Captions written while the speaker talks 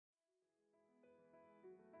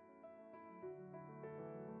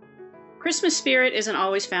Christmas spirit isn't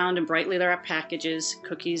always found in brightly wrapped packages,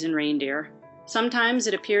 cookies, and reindeer. Sometimes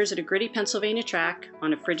it appears at a gritty Pennsylvania track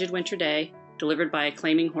on a frigid winter day, delivered by a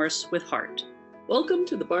claiming horse with heart. Welcome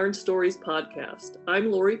to the Barn Stories podcast.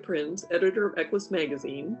 I'm Lori Prinz, editor of Equus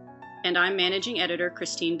Magazine. And I'm managing editor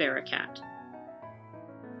Christine Barakat.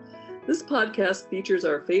 This podcast features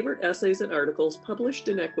our favorite essays and articles published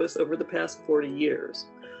in Equus over the past 40 years.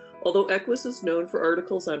 Although Equus is known for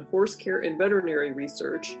articles on horse care and veterinary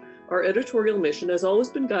research, our editorial mission has always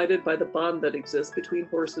been guided by the bond that exists between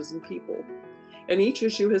horses and people. And each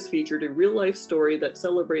issue has featured a real-life story that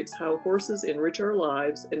celebrates how horses enrich our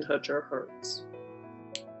lives and touch our hearts.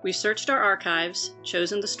 We've searched our archives,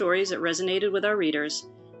 chosen the stories that resonated with our readers,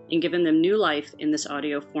 and given them new life in this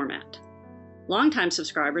audio format. Longtime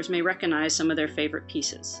subscribers may recognize some of their favorite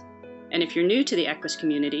pieces. And if you're new to the Equus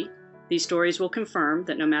community, these stories will confirm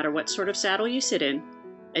that no matter what sort of saddle you sit in,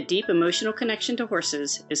 a deep emotional connection to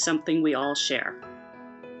horses is something we all share.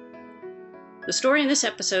 The story in this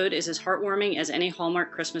episode is as heartwarming as any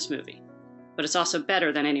Hallmark Christmas movie, but it's also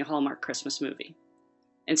better than any Hallmark Christmas movie.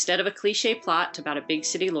 Instead of a cliché plot about a big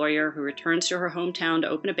city lawyer who returns to her hometown to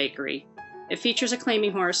open a bakery, it features a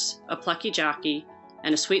claiming horse, a plucky jockey,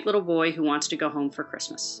 and a sweet little boy who wants to go home for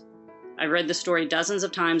Christmas. I've read the story dozens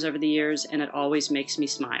of times over the years, and it always makes me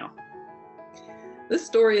smile. This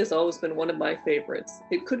story has always been one of my favorites.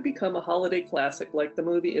 It could become a holiday classic like the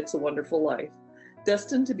movie It's a Wonderful Life,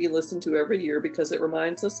 destined to be listened to every year because it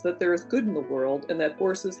reminds us that there is good in the world and that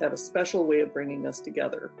horses have a special way of bringing us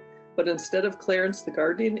together. But instead of Clarence the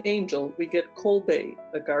guardian angel, we get Colbay,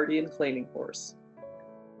 a guardian claiming horse.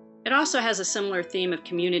 It also has a similar theme of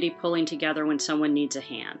community pulling together when someone needs a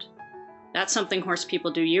hand. That's something horse people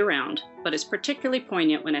do year-round, but it's particularly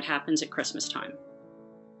poignant when it happens at Christmas time.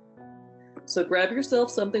 So grab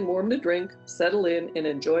yourself something warm to drink, settle in, and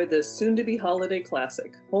enjoy this soon-to-be holiday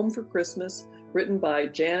classic, Home for Christmas, written by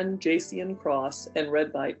Jan Jasian Cross and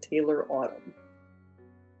read by Taylor Autumn.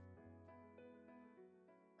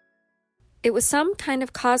 It was some kind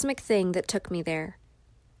of cosmic thing that took me there.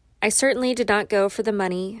 I certainly did not go for the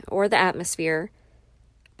money or the atmosphere.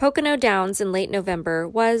 Pocono Downs in late November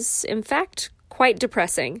was, in fact, quite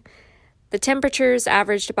depressing. The temperatures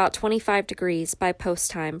averaged about 25 degrees by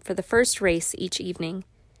post time for the first race each evening.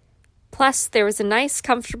 Plus, there was a nice,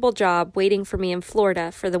 comfortable job waiting for me in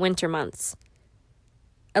Florida for the winter months.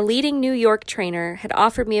 A leading New York trainer had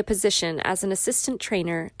offered me a position as an assistant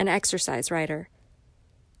trainer and exercise writer.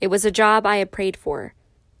 It was a job I had prayed for.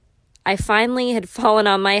 I finally had fallen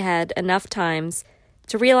on my head enough times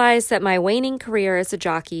to realize that my waning career as a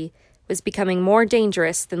jockey was becoming more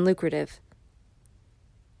dangerous than lucrative.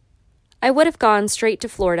 I would have gone straight to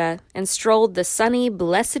Florida and strolled the sunny,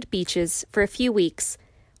 blessed beaches for a few weeks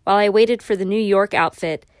while I waited for the New York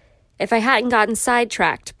outfit if I hadn't gotten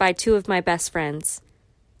sidetracked by two of my best friends.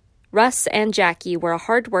 Russ and Jackie were a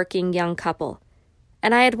hard-working young couple,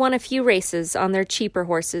 and I had won a few races on their cheaper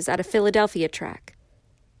horses at a Philadelphia track.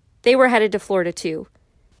 They were headed to Florida too,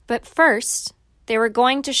 but first they were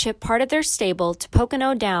going to ship part of their stable to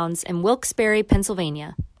Pocono Downs in Wilkes-Barre,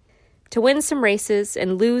 Pennsylvania, to win some races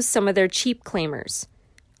and lose some of their cheap claimers,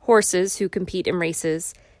 horses who compete in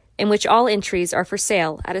races in which all entries are for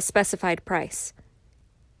sale at a specified price.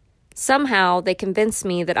 Somehow they convinced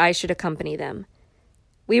me that I should accompany them.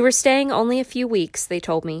 We were staying only a few weeks, they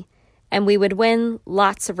told me, and we would win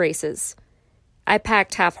lots of races. I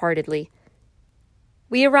packed half-heartedly.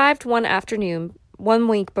 We arrived one afternoon, 1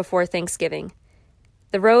 week before Thanksgiving.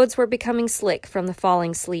 The roads were becoming slick from the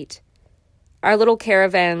falling sleet. Our little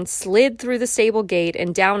caravan slid through the stable gate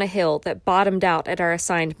and down a hill that bottomed out at our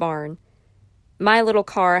assigned barn. My little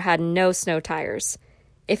car had no snow tires.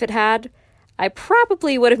 If it had, I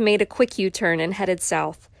probably would have made a quick U-turn and headed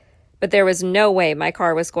south, but there was no way my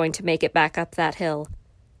car was going to make it back up that hill.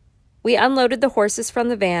 We unloaded the horses from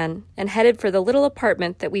the van and headed for the little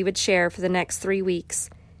apartment that we would share for the next 3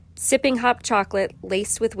 weeks, sipping hot chocolate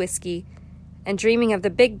laced with whiskey and dreaming of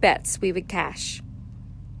the big bets we would cash.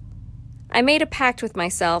 I made a pact with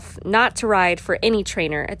myself not to ride for any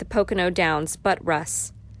trainer at the Pocono Downs but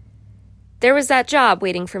Russ. There was that job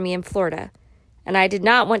waiting for me in Florida, and I did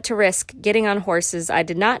not want to risk getting on horses I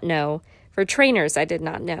did not know for trainers I did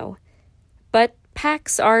not know. But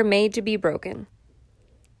pacts are made to be broken.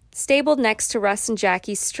 Stabled next to Russ and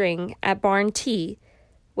Jackie's string at Barn T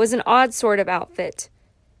was an odd sort of outfit.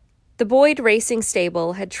 The Boyd Racing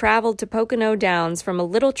Stable had traveled to Pocono Downs from a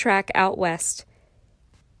little track out west.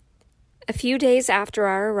 A few days after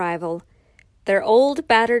our arrival, their old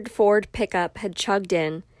battered Ford pickup had chugged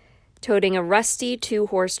in, toting a rusty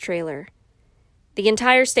 2-horse trailer. The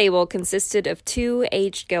entire stable consisted of 2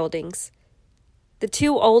 aged geldings. the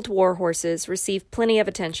two old war horses received plenty of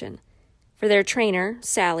attention, for their trainer,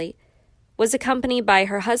 Sally, was accompanied by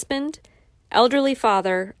her husband, elderly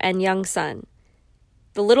father, and young son.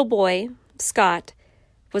 The little boy, Scott,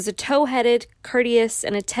 was a tow-headed, courteous,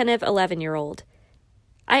 and attentive 11-year-old.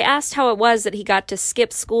 I asked how it was that he got to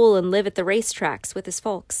skip school and live at the racetracks with his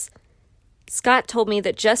folks. Scott told me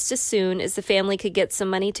that just as soon as the family could get some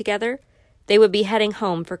money together, they would be heading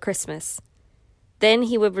home for Christmas. Then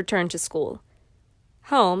he would return to school.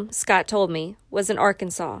 Home, Scott told me, was in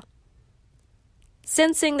Arkansas.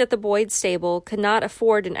 Sensing that the Boyd stable could not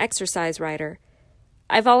afford an exercise rider,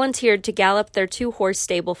 I volunteered to gallop their two-horse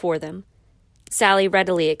stable for them. Sally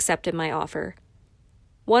readily accepted my offer.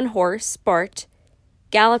 One horse, Bart,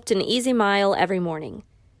 galloped an easy mile every morning,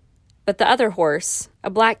 but the other horse, a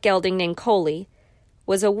black gelding named Coley,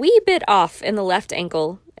 was a wee bit off in the left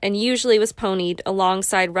ankle and usually was ponied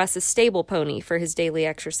alongside Russ's stable pony for his daily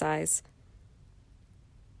exercise.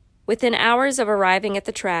 Within hours of arriving at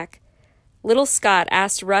the track, little Scott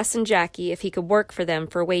asked Russ and Jackie if he could work for them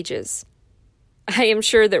for wages. I am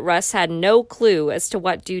sure that Russ had no clue as to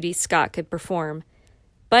what duties Scott could perform,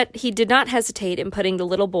 but he did not hesitate in putting the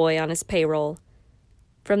little boy on his payroll.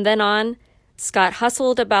 From then on, Scott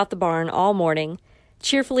hustled about the barn all morning,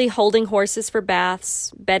 cheerfully holding horses for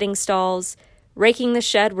baths, bedding stalls, raking the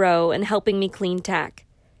shed row, and helping me clean tack.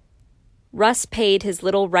 Russ paid his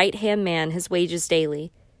little right-hand man his wages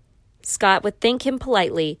daily. Scott would thank him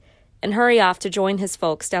politely and hurry off to join his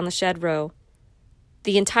folks down the shed row.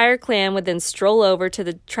 The entire clan would then stroll over to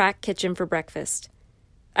the track kitchen for breakfast.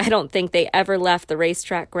 I don't think they ever left the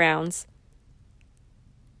racetrack grounds.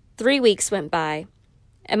 3 weeks went by,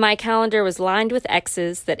 and my calendar was lined with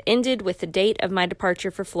X's that ended with the date of my departure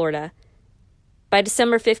for Florida. By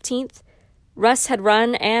December 15th, Russ had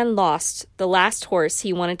run and lost the last horse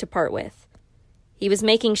he wanted to part with. He was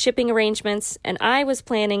making shipping arrangements, and I was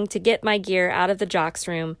planning to get my gear out of the jock's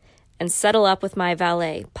room and settle up with my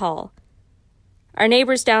valet, Paul. Our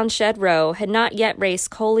neighbors down Shed Row had not yet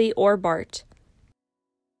raced Coley or Bart.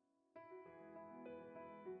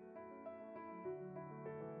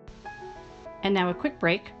 And now a quick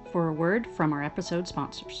break for a word from our episode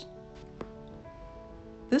sponsors.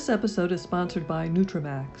 This episode is sponsored by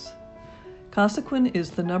Nutramax. Cosequin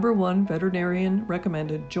is the #1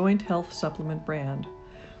 veterinarian-recommended joint health supplement brand.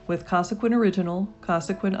 With Cosequin Original,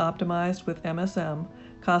 Cosequin Optimized with MSM,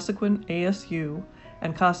 Cosequin ASU,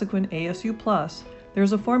 and Cosequin ASU Plus,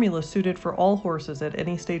 there's a formula suited for all horses at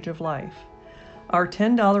any stage of life. Our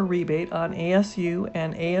 $10 rebate on ASU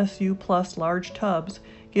and ASU Plus large tubs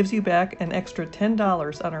gives you back an extra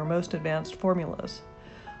 $10 on our most advanced formulas.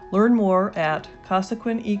 Learn more at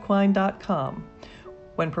CosequinEquine.com.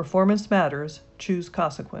 When performance matters, choose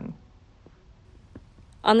Cosequin.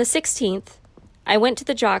 On the 16th, I went to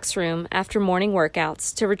the jock's room after morning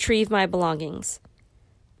workouts to retrieve my belongings.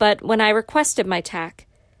 But when I requested my tack,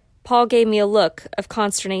 Paul gave me a look of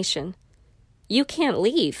consternation. "You can't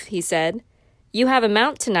leave," he said. "You have a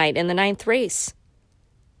mount tonight in the 9th race."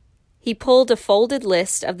 He pulled a folded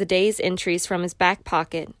list of the day's entries from his back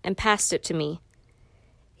pocket and passed it to me.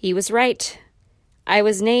 He was right. I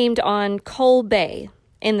was named on Cole Bay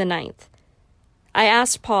in the 9th. I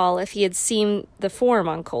asked Paul if he had seen the form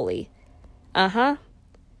on Coley. "Uh-huh.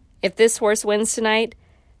 If this horse wins tonight,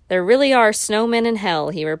 there really are snowmen in hell,"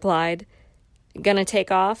 he replied. "Gonna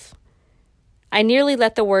take off?" I nearly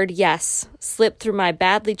let the word yes slip through my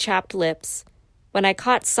badly chapped lips when I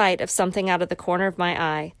caught sight of something out of the corner of my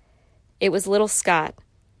eye. It was little Scott.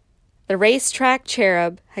 The racetrack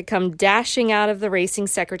cherub had come dashing out of the racing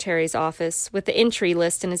secretary's office with the entry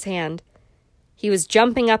list in his hand. He was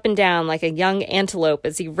jumping up and down like a young antelope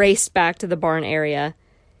as he raced back to the barn area.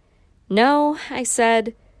 "No," I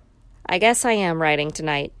said. "I guess I am riding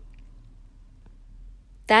tonight."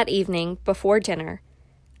 That evening, before dinner,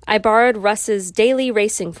 I borrowed Russ's daily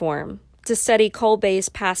racing form to study Cole Bay's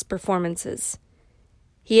past performances.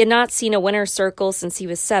 He had not seen a winner's circle since he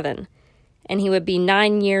was 7, and he would be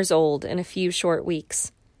 9 years old in a few short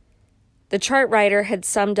weeks. The chart writer had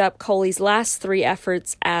summed up Coley's last 3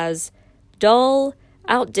 efforts as dull,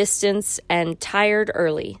 outdistanced, and tired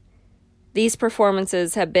early. These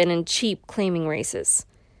performances had been in cheap claiming races.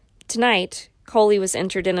 Tonight, Coley was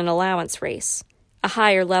entered in an allowance race, a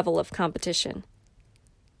higher level of competition.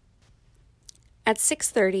 At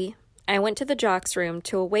 6:30, I went to the jock's room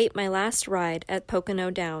to await my last ride at Pocono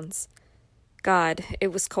Downs. God,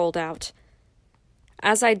 it was cold out.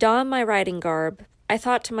 As I donned my riding garb, I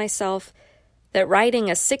thought to myself that riding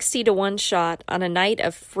a 60-1 shot on a night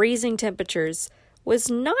of freezing temperatures was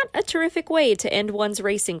not a terrific way to end one's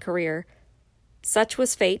racing career. Such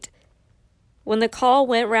was fate. When the call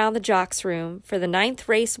went round the jocks' room for the 9th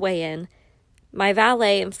race weigh-in, my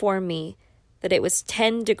valet informed me that it was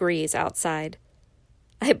 10 degrees outside.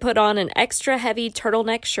 I put on an extra heavy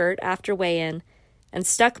turtleneck shirt after weigh-in and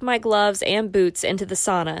stuck my gloves and boots into the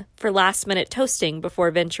sauna for last-minute toasting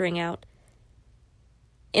before venturing out.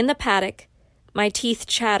 In the paddock, my teeth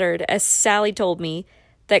chattered as Sally told me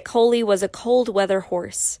that Coley was a cold-weather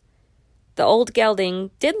horse. The old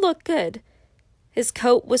gelding did look good. His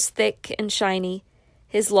coat was thick and shiny.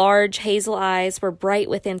 His large hazel eyes were bright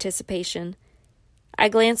with anticipation. I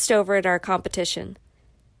glanced over at our competition.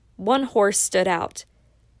 One horse stood out.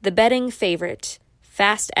 The betting favorite,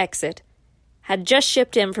 Fast Exit, had just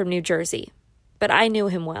shipped in from New Jersey, but I knew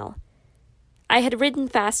him well. I had ridden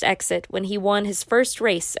Fast Exit when he won his first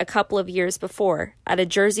race a couple of years before at a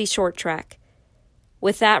Jersey short track.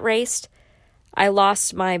 With that race, I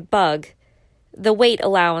lost my bug, the weight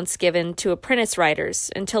allowance given to apprentice riders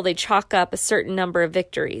until they chalk up a certain number of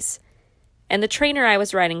victories, and the trainer I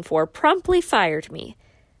was riding for promptly fired me.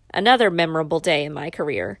 Another memorable day in my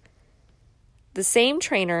career. The same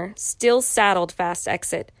trainer still saddled Fast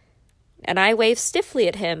Exit, and I waved stiffly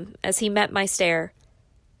at him as he met my stare.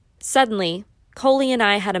 Suddenly, Coley and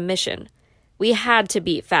I had a mission. We had to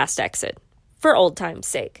beat Fast Exit, for old time's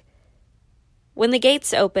sake. When the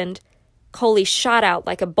gates opened, Coley shot out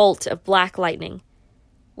like a bolt of black lightning.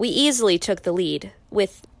 We easily took the lead,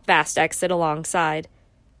 with Fast Exit alongside.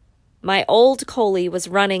 My old Coley was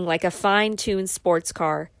running like a fine-tuned sports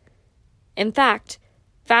car. In fact,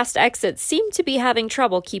 Fast Exit seemed to be having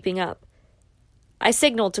trouble keeping up. I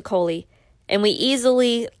signaled to Coley, and we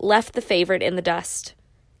easily left the favorite in the dust.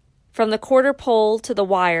 From the quarter pole to the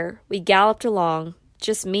wire, we galloped along,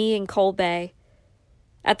 just me and Cole Bay.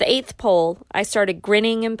 At the 8th pole, I started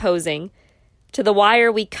grinning and posing. To the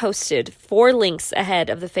wire, we coasted 4 lengths ahead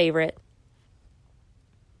of the favorite.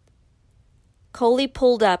 Coley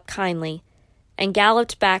pulled up kindly and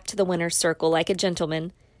galloped back to the winner's circle like a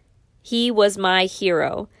gentleman. He was my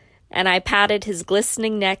hero, and I patted his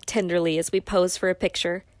glistening neck tenderly as we posed for a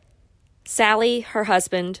picture. Sally, her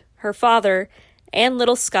husband, her father, and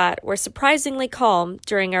little Scott were surprisingly calm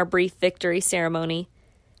during our brief victory ceremony.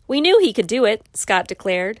 We knew he could do it, Scott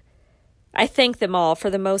declared. I thanked them all for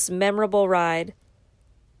the most memorable ride.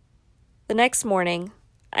 The next morning,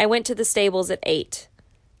 I went to the stables at 8.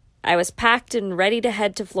 I was packed and ready to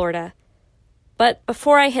head to Florida. But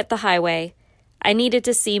before I hit the highway, I needed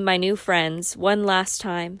to see my new friends one last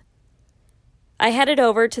time. I headed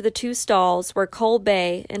over to the 2 stalls where Cole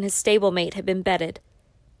Bay and his stablemate had been bedded.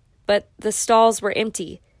 But the stalls were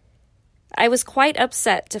empty. I was quite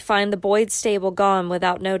upset to find the Boyd stable gone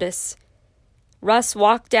without notice. Russ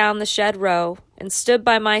walked down the shed row and stood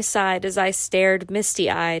by my side as I stared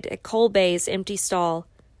misty-eyed at Cole Bay's empty stall.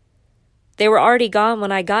 They were already gone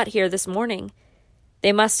when I got here this morning.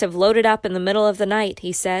 They must have loaded up in the middle of the night,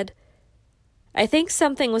 he said. I think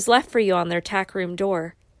something was left for you on their tack room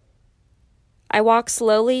door. I walked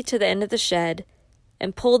slowly to the end of the shed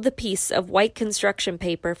and pulled the piece of white construction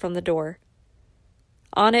paper from the door.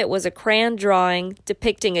 On it was a crayon drawing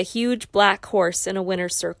depicting a huge black horse in a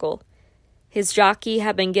winner's circle. His jockey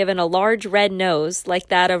had been given a large red nose like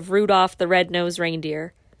that of Rudolph the Red-Nosed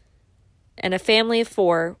Reindeer, and a family of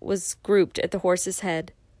 4 was grouped at the horse's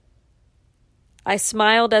head. I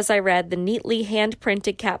smiled as I read the neatly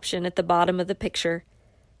hand-printed caption at the bottom of the picture.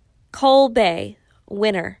 Cole Bay,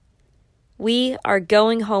 winner. We are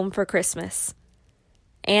going home for Christmas.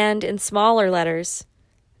 And in smaller letters,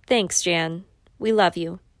 thanks, Jan. We love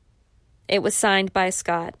you. It was signed by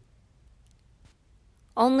Scott.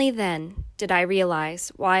 Only then did I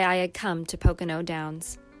realize why I had come to Pocono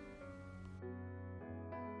Downs.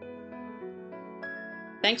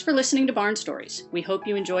 Thanks for listening to Barn Stories. We hope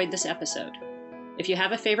you enjoyed this episode. If you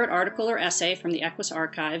have a favorite article or essay from the Equus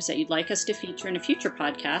archives that you'd like us to feature in a future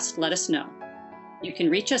podcast, let us know. You can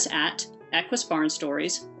reach us at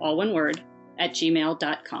equusbarnstories, all one word,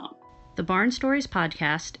 @gmail.com. The Barn Stories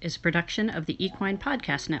podcast is a production of the Equine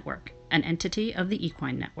Podcast Network, an entity of the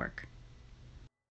Equine Network.